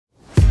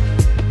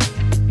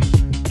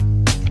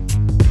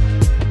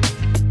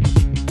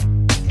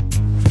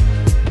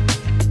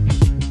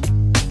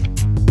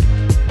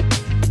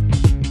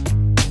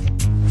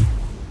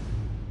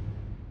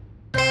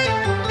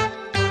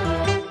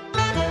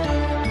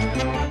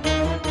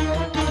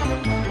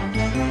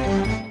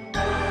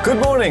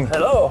Good morning.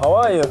 Hello, how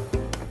are you?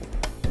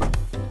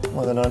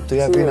 What an honor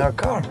to have you in our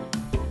car.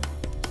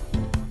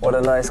 What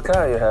a nice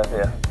car you have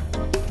here.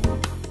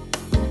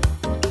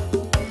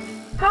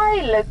 Hi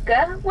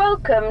Ludger,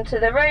 welcome to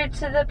the road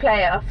to the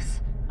playoffs.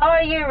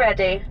 Are you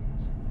ready?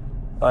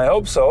 I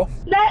hope so.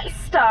 Let's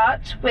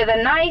start with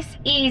a nice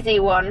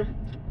easy one.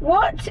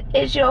 What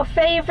is your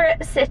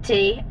favourite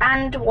city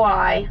and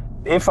why?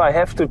 If I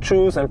have to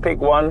choose and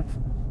pick one,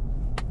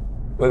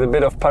 with a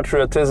bit of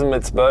patriotism,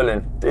 it's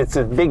Berlin. It's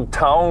a big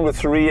town with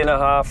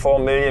 3.5, 4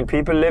 million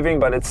people living,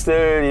 but it's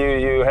still,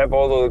 you have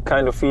all the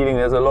kind of feeling.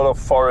 There's a lot of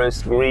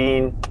forest,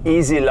 green,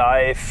 easy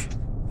life,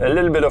 a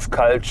little bit of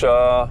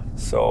culture.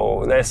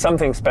 So there's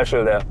something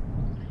special there.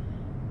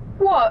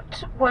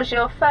 What was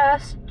your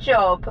first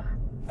job?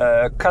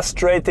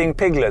 Castrating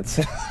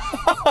piglets.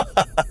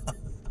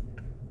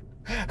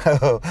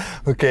 Oh,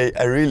 okay,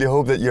 I really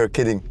hope that you're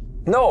kidding.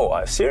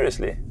 No,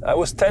 seriously. I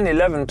was 10,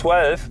 11,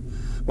 12.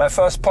 My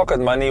first pocket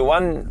money,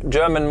 1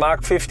 German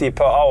mark 50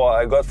 per hour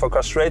I got for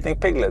castrating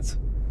piglets.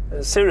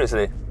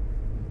 Seriously.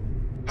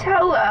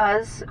 Tell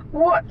us,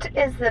 what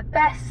is the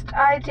best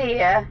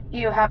idea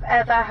you have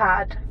ever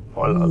had?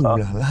 Oh, la, la.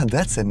 Ooh, la, la,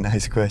 that's a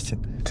nice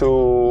question.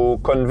 To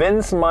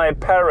convince my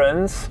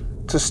parents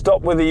to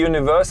stop with the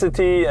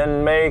university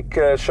and make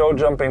show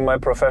jumping my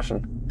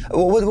profession.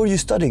 What were you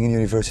studying in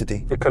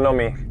university?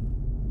 Economy.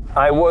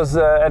 I was,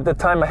 at the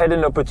time, I had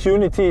an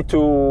opportunity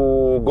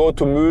to go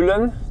to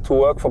Mühlen to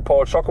work for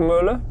Paul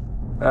Schockemöhle.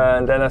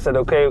 And then I said,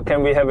 okay,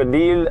 can we have a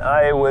deal?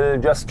 I will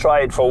just try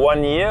it for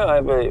 1 year. I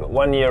have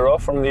 1 year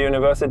off from the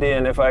university.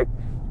 And if I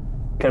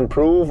can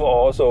prove or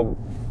also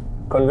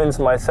convince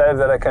myself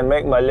that I can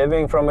make my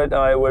living from it,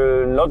 I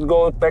will not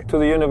go back to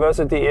the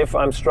university. If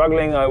I'm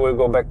struggling, I will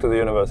go back to the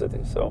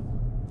university. So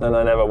then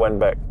I never went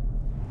back.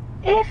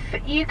 If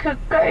you could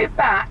go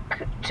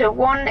back to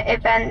one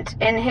event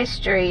in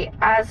history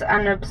as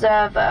an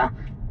observer,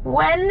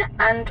 when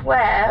and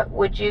where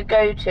would you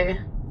go to?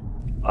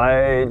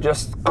 I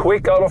just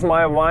quick out of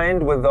my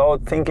mind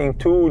without thinking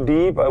too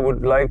deep. I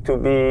would like to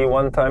be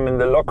one time in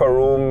the locker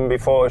room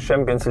before a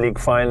Champions League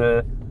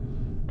final,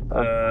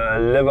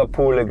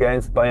 Liverpool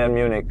against Bayern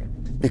Munich.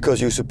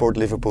 Because you support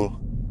Liverpool.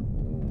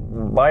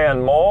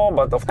 Bayern more,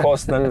 but of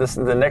course then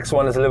the next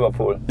one is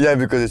Liverpool. Yeah,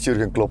 because it's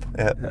Jurgen Klopp.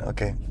 Yeah,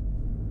 okay.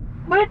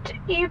 Would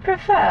you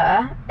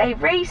prefer a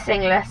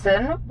racing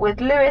lesson with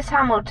Lewis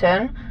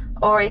Hamilton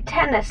or a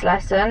tennis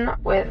lesson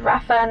with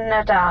Rafa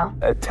Nadal?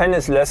 A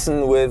tennis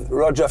lesson with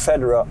Roger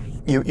Federer.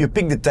 You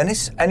picked the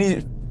tennis.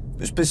 Any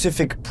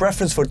specific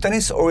preference for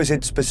tennis, or is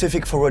it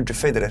specific for Roger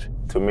Federer?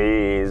 To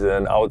me, he's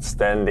an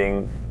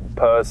outstanding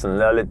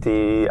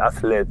personality,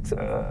 athlete.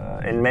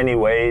 In many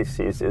ways,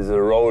 he's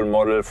a role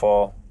model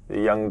for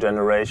the young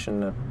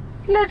generation.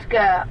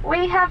 Ludger,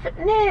 we have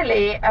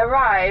nearly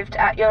arrived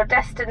at your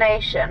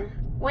destination.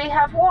 We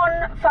have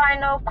one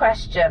final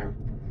question.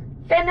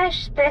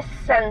 Finish this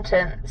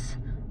sentence.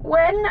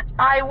 When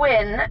I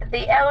win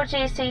the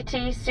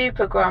LGCT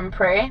Super Grand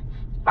Prix,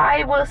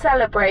 I will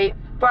celebrate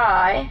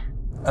by...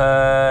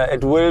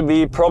 It will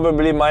be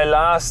probably my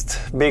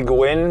last big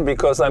win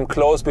because I'm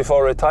close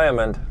before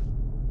retirement.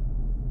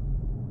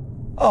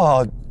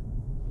 Oh,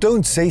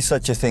 don't say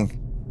such a thing.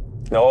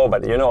 No,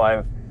 but you know,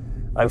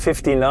 I'm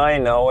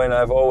 59 now, and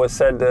I've always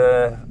said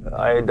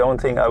I don't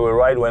think I will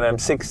ride when I'm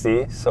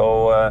 60.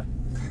 So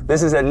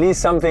this is at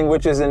least something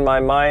which is in my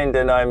mind,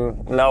 and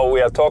now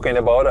we are talking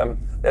about.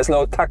 There's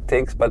no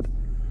tactics, but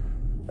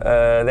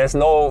there's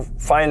no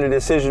final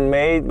decision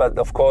made. But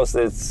of course,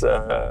 it's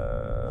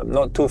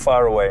not too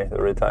far away,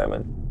 the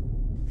retirement.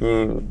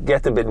 You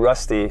get a bit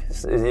rusty.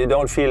 You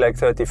don't feel like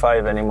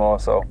 35 anymore.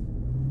 So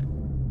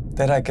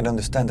That I can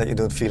understand that you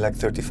don't feel like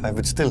 35,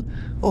 but still,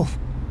 oh.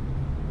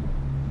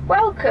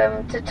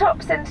 Welcome to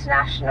Tops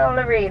International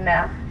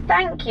Arena.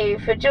 Thank you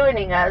for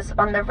joining us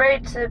on the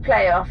road to the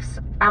playoffs,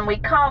 and we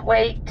can't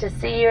wait to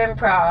see you in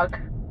Prague.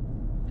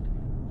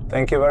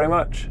 Thank you very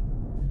much.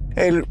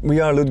 Hey, we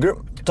are Ludger,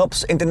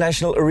 Tops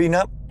International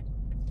Arena.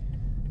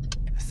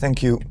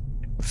 Thank you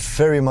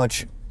very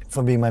much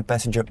for being my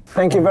passenger.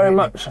 Thank you very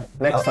much.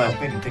 Next time.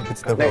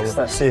 It's no Next problem.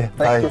 time. See you. Thank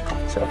Bye.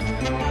 you.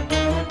 So.